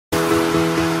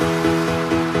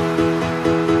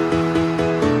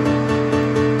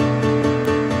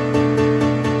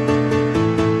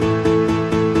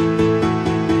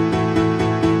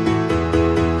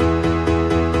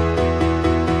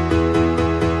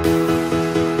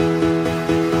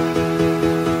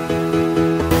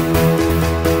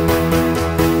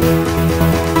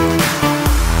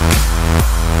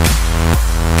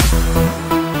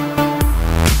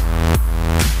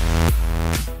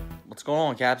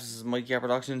Caps, this is MIKEY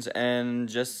Productions, and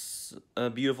just a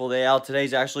beautiful day out.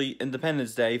 Today's actually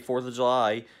Independence Day, 4th of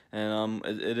July, and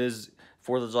it is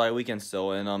 4th of July weekend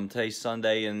still, and today's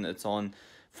Sunday, and it's on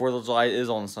 4th of July is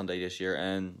on Sunday this year,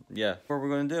 and yeah. What we're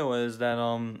gonna do is that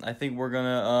I think we're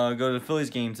gonna go to the Phillies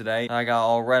game today. I got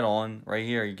all red on right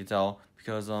here, you can tell,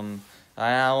 because I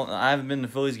haven't been to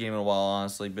the Phillies game in a while,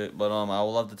 honestly, but I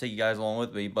would love to take you guys along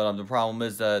with me, but the problem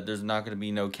is that there's not gonna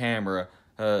be no camera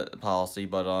policy,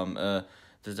 but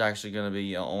there's actually gonna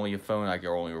be only a phone I can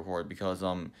only record, because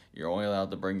you're only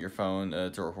allowed to bring your phone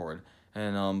to record,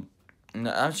 and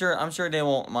I'm sure they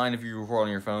won't mind if you record on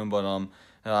your phone, but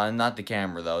not the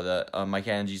camera though. That my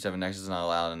Canon G7X is not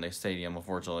allowed in the stadium,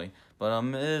 unfortunately. But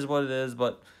it is what it is.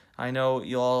 But I know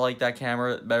you all like that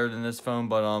camera better than this phone,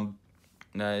 but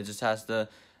it just has to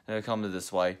come to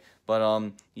this way.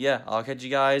 But yeah, I'll catch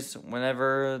you guys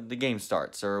whenever the game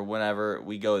starts or whenever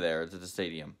we go there to the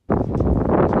stadium.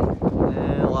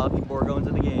 And a lot of people are going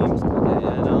to the games. Okay,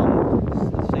 and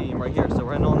the stadium right here, so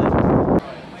we're heading on in.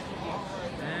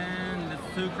 And it's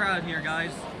too crowded here,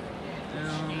 guys.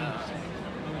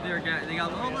 Over there, they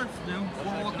got, oh, that's new,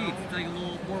 Boardwalk Eats. It's like a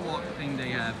little boardwalk thing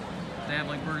they have. They have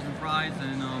like burgers and fries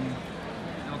and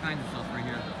all kinds of stuff right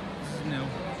here. This is new.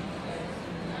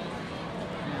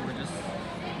 Yeah, we're just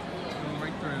going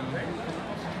right through.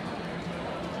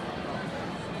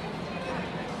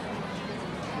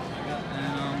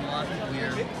 And a lot of people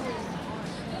here.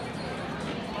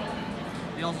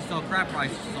 They also sell crab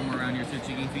fries somewhere around here too,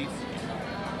 chicken feet.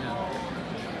 Yeah.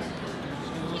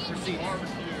 Just gonna look for seats.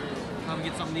 Probably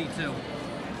get something to eat too.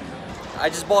 I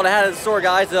just bought a hat at the store,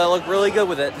 guys. I look really good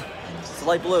with it. It's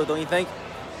light blue, don't you think?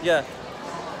 Yeah.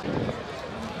 Got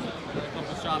a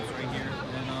couple shops right here,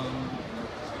 and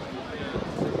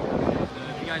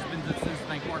if you guys been to Citizens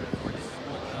Bank Park before, this is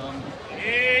what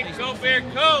hey, go bear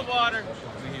cold water.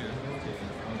 Right here.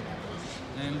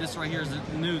 And this right here is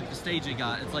the stage they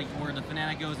got. It's like where the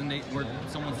Fanatic goes and where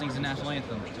someone sings the national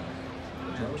anthem. Yeah.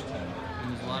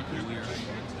 And there's a lot of people here.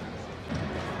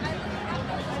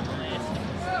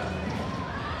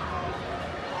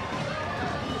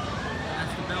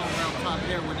 That's the bell right up top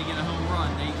there. When they get a home run,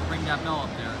 they bring that bell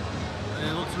up there. And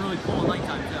it looks really cool at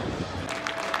nighttime too.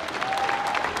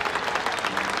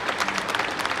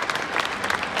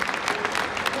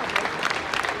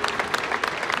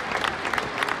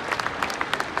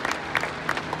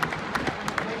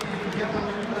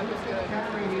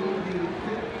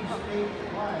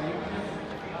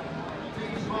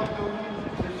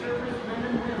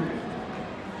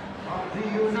 The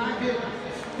United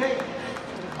States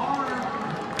Armed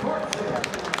Forces.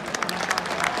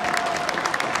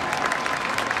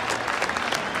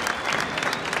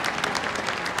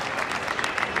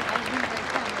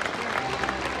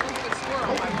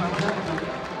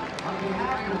 On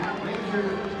behalf of Major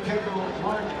General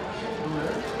Mark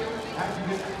Schindler,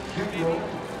 Adjutant General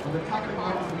of the Cotton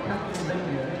Army of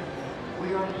Pennsylvania, we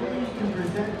are pleased to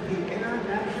present the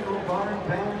International Guard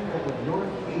Band of the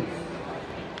Northeast.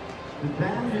 The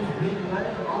band is being led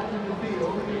onto the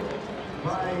field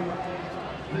by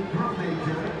the drum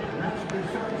major, Master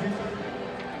Sergeant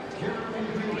Jeremy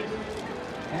Reed,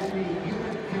 and the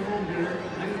unit commander,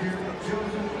 Major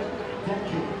Joseph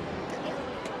Denke.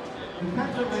 The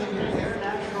Pennsylvania Air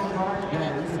National Guard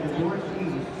Band of the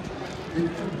Northeast is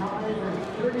comprised of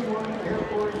 31 Air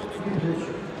Force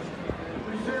musicians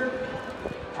who serve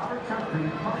our country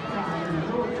part-time in a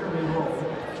military role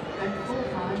and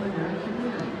full-time in their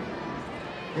community.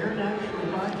 Air National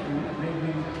Guard Unit may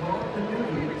be called to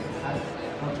duty at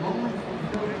a moment's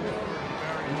notice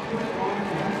and put on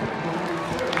the discipline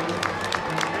service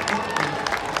and practice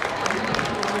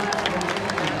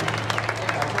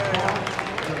across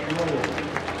the globe.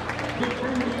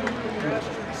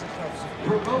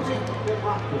 Promoting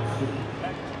democracy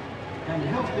and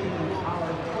helping our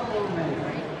fellow men.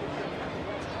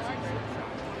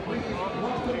 Please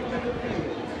welcome to the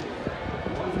field.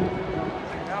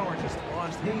 Now we're just on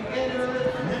The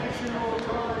International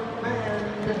Guard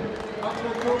Band of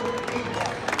the Northeast.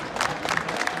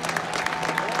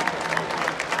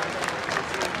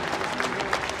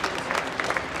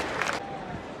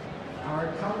 Our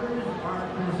colors are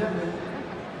presented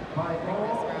by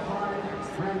all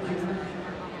 5 branches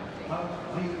of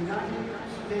the United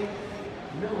States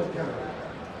military.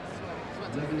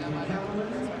 Ladies and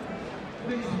gentlemen,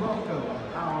 please welcome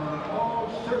our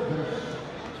all-service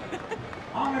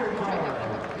Honor Guard.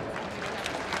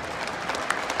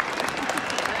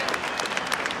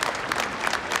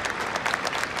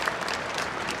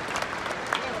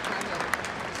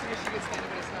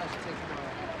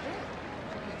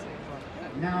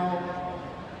 Now,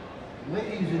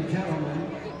 ladies and gentlemen,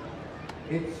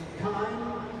 it's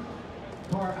time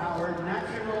for our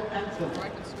national anthem.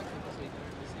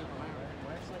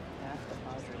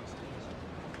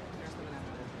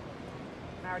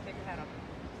 Take your hat off.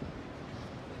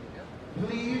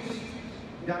 Please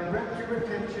direct your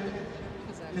attention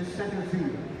to center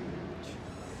field.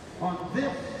 On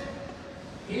this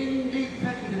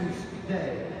Independence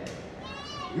Day,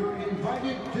 you're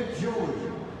invited to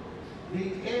join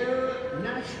the Air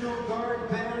National Guard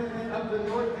Band of the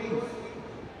Northeast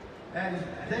as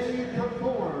they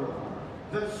perform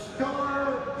the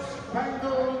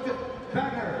Star-Spangled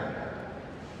Banner.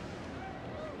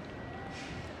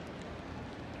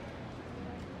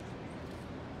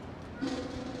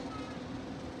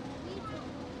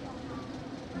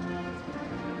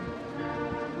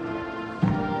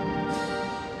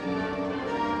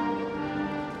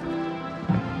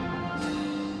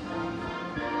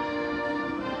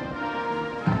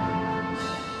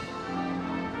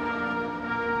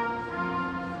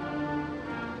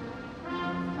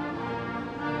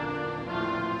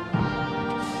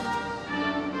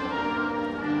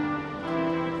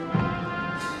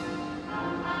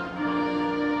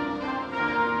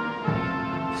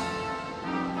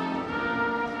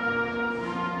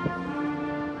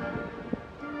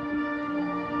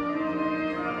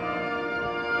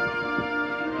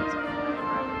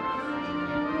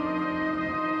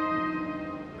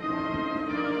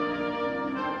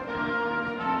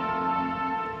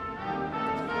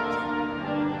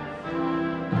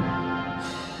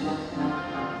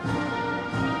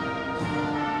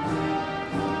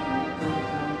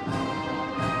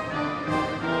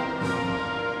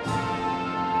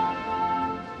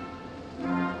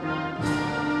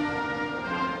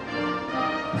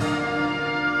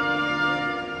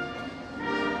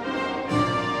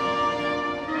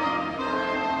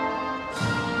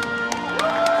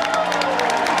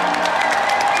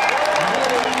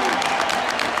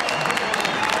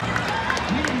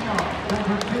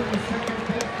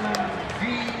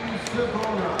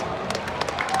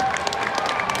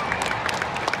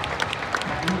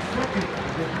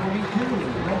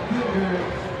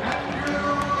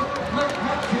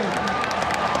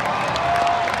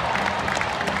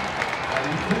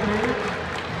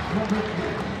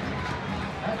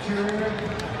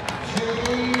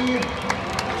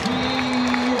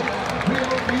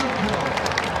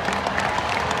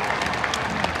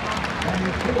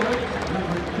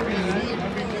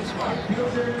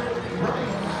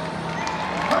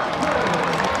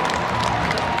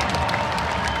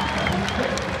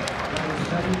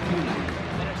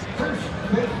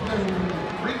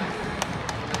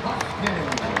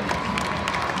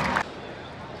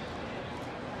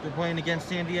 They're playing against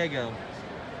San Diego.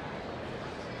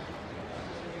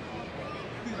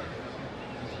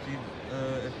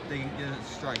 If they get a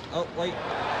strike. Oh, wait.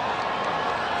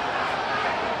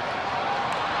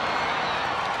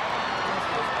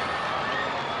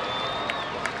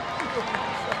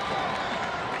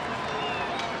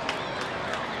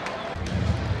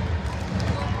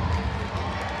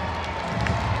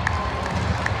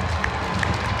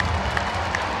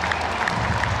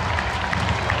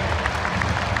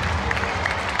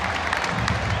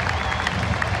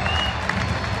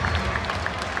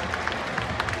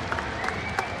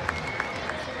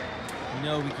 You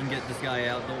know we can get this guy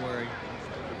out, don't worry.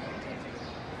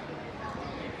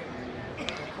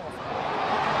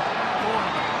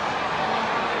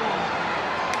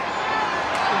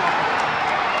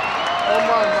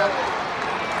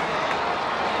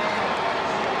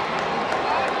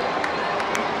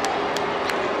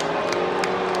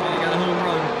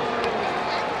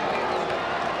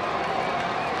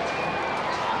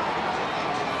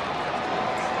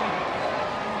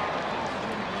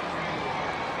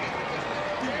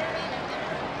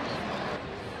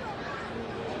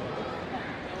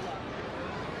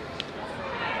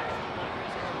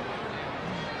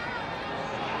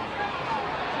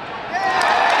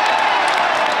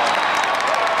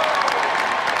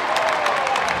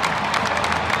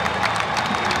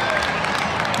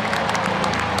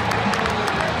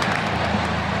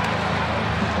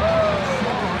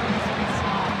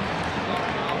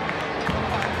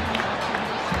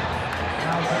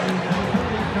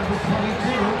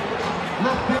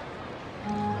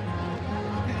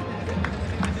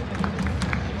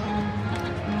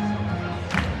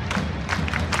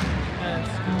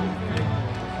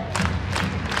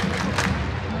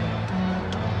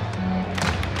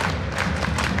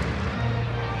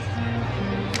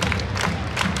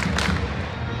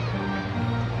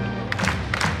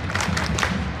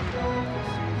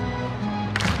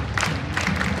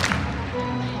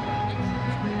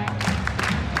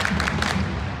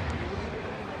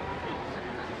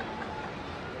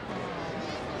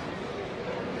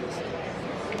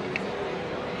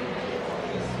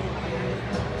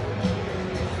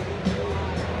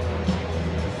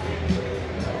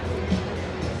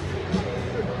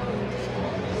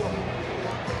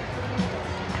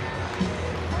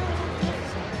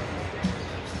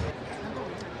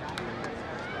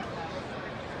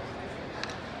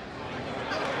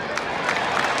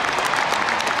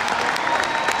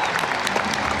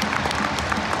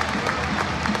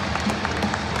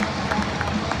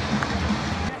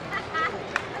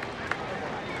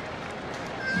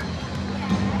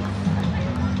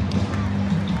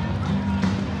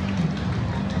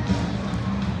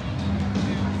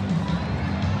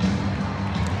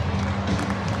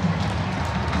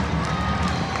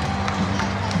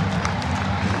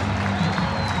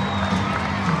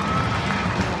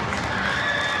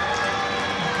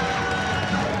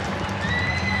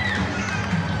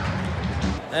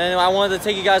 and I wanted to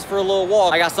take you guys for a little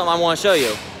walk. I got something I want to show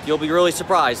you. You'll be really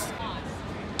surprised.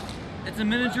 It's a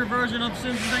miniature version of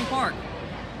Citizens Bank Park.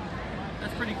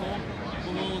 That's pretty cool.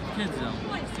 The little kids zone. You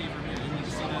can see from here, and you can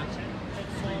see the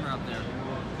streamer up there.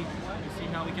 You can see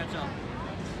how we catch up.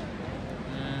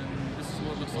 And this is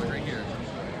what it looks like right here.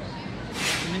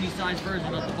 It's a mini-sized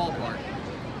version of the ballpark.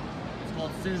 It's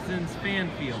called Citizens Fan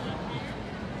Field.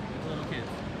 Little kids.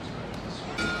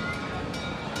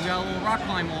 We got a little rock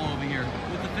climb wall over here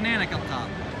with the Fanatic up top.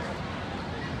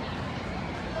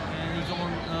 And he's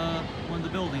on one of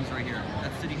the buildings right here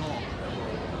at City Hall.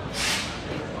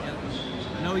 Yep.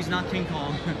 No, he's not King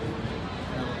Kong.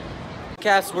 No.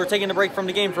 Cats, we're taking a break from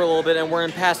the game for a little bit, and we're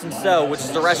in Pass and Stowe, which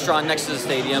is the restaurant next to the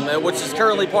stadium, which is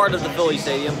currently part of the Phillies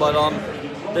stadium. But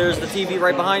there's the TV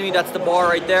right behind me. That's the bar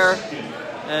right there.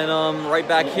 And right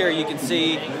back here, you can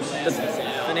see the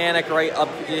Fanatic right up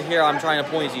here. I'm trying to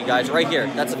point to you guys. Right here.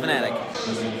 That's the Fanatic. It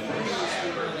says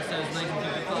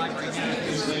 1955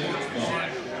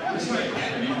 right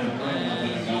here.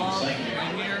 And love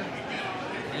right here.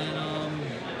 And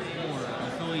more.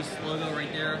 The Phillies logo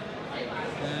right there.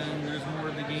 And there's more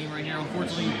of the game right here.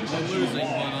 Unfortunately, we're losing,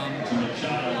 but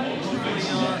hopefully, maybe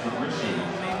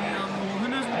who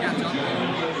knows, we'll catch up.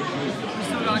 We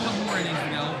still got a couple more innings to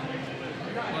go.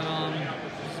 But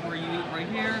this is where you eat right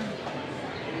here.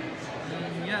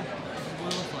 And yeah, this is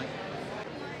what it looks like.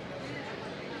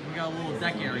 We got a little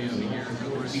deck area over here,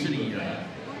 or a city area.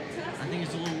 I think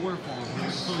it's a little waterfall.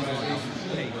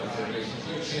 Hey,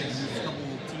 there's a couple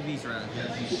TVs right here.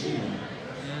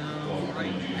 And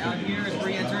right out here is where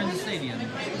you enter in the stadium.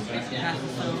 Past the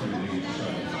stove. Over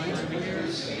here.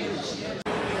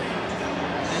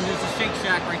 And there's a Shake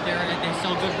Shack right there, and they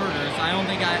sell good burgers. I don't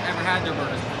think I ever had their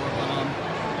burgers before, but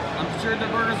I'm sure their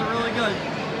burgers are really good.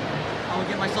 I would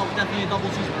get myself definitely a double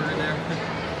cheeseburger there.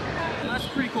 That's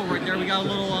pretty cool right there. We got a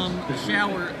little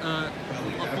shower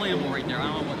inflatable right there.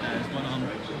 I don't know what that is, but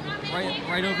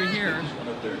right over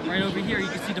here, you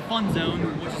can see the fun zone,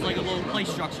 which is like a little play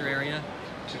structure area.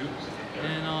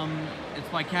 And it's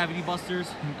by Cavity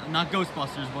Busters, not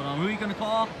Ghostbusters, but who are you gonna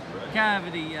call?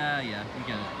 Cavity, yeah, you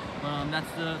get it. But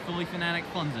that's the Philly Fanatic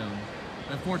Fun Zone.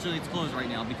 Unfortunately, it's closed right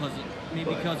now because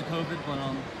of COVID, but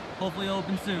hopefully it'll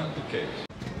open soon. Okay.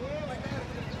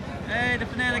 Hey, the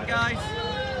Fanatic guys.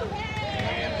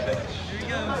 Here he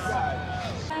goes.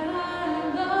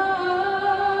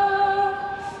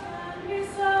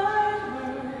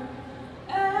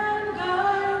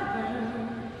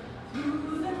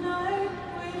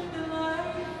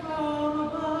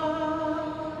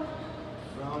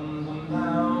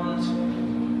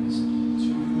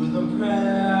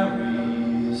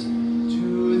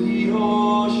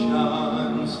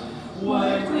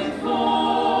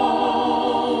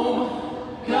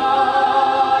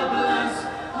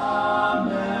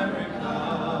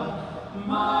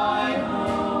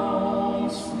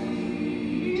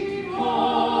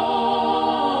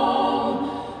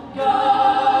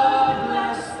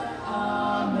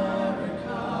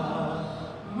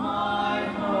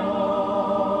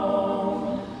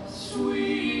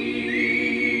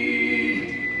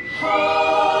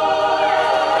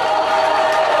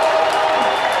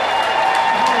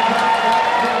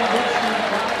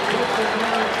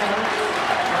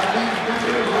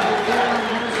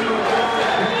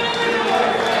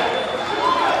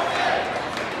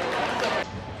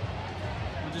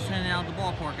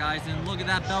 Guys, and look at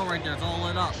that bell right there, it's all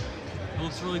lit up. It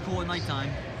looks really cool at nighttime.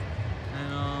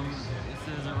 And it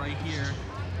says it right here,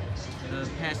 the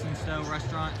Pass and Stowe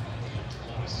restaurant.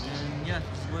 And yeah,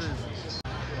 this is what it is.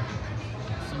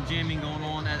 Some jamming going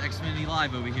on at Xfinity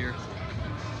Live over here.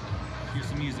 Here's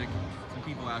some music, some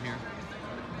people out here.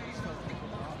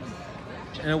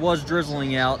 And it was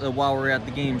drizzling out while we were at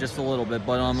the game just a little bit,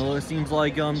 but it seems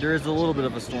like there is a little bit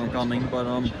of a storm coming, but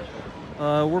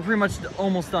we're pretty much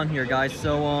almost done here, guys.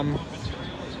 So,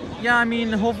 yeah, I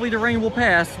mean, hopefully the rain will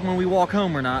pass when we walk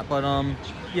home or not, but,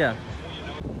 yeah.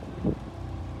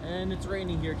 And it's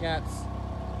raining here, cats.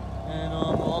 And,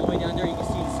 all the way down there, you can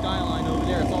see the skyline over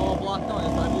there. It's all blocked on.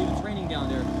 I believe it's raining down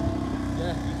there.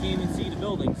 Yeah, you can't even see the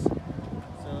buildings.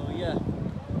 So, yeah.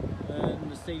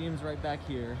 And the stadium's right back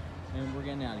here, and we're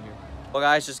getting out of here. Well,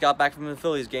 guys, just got back from the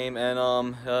Phillies game, and,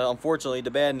 unfortunately,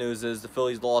 the bad news is the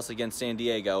Phillies lost against San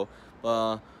Diego.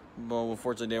 Well,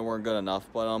 unfortunately, they weren't good enough.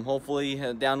 But hopefully,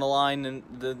 down the line and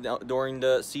during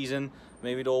the season,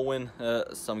 maybe they'll win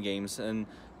some games and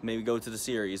maybe go to the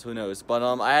series. Who knows? But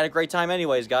I had a great time,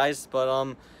 anyways, guys.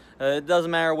 But it doesn't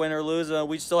matter win or lose.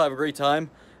 We still have a great time.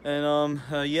 And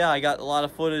yeah, I got a lot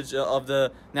of footage of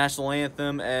the national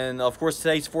anthem, and of course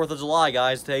today's 4th of July,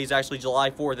 guys. Today's actually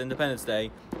July 4th, Independence Day,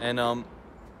 and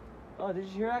Oh, did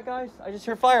you hear that, guys? I just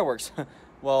heard fireworks.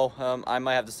 Well, I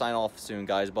might have to sign off soon,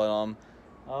 guys, but I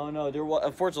don't know.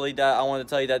 Unfortunately, that I wanted to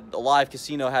tell you that the live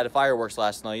casino had fireworks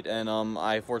last night, and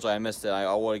unfortunately I missed it.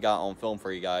 I would have got on film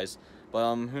for you guys,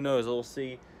 but who knows? We'll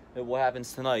see what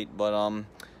happens tonight. But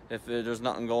if there's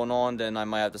nothing going on, then I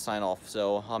might have to sign off.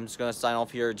 So I'm just gonna sign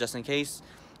off here just in case.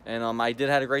 And I did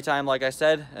had a great time, like I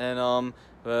said, and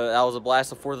that was a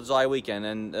blast of 4th of July weekend,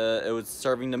 and it was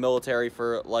serving the military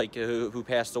for like who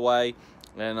passed away,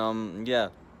 and yeah.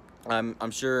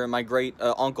 I'm sure my great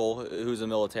uncle, who's a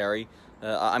military,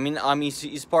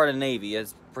 he's part of the Navy.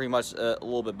 It's pretty much a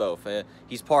little bit both.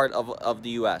 He's part of the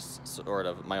U.S., sort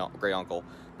of, my great uncle.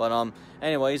 But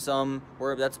anyways,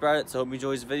 that's about it. So hope you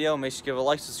enjoyed this video. Make sure to give it a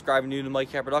like, subscribe, and new to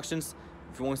MIKEY Productions.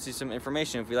 If you want to see some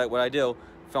information, if you like what I do,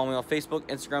 follow me on Facebook,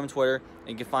 Instagram, and Twitter, and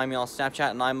you can find me on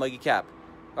Snapchat, and I'm Mikey Cap.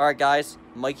 All right, guys,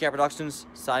 MIKEY Productions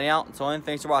signing out. Until then,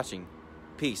 thanks for watching.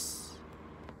 Peace.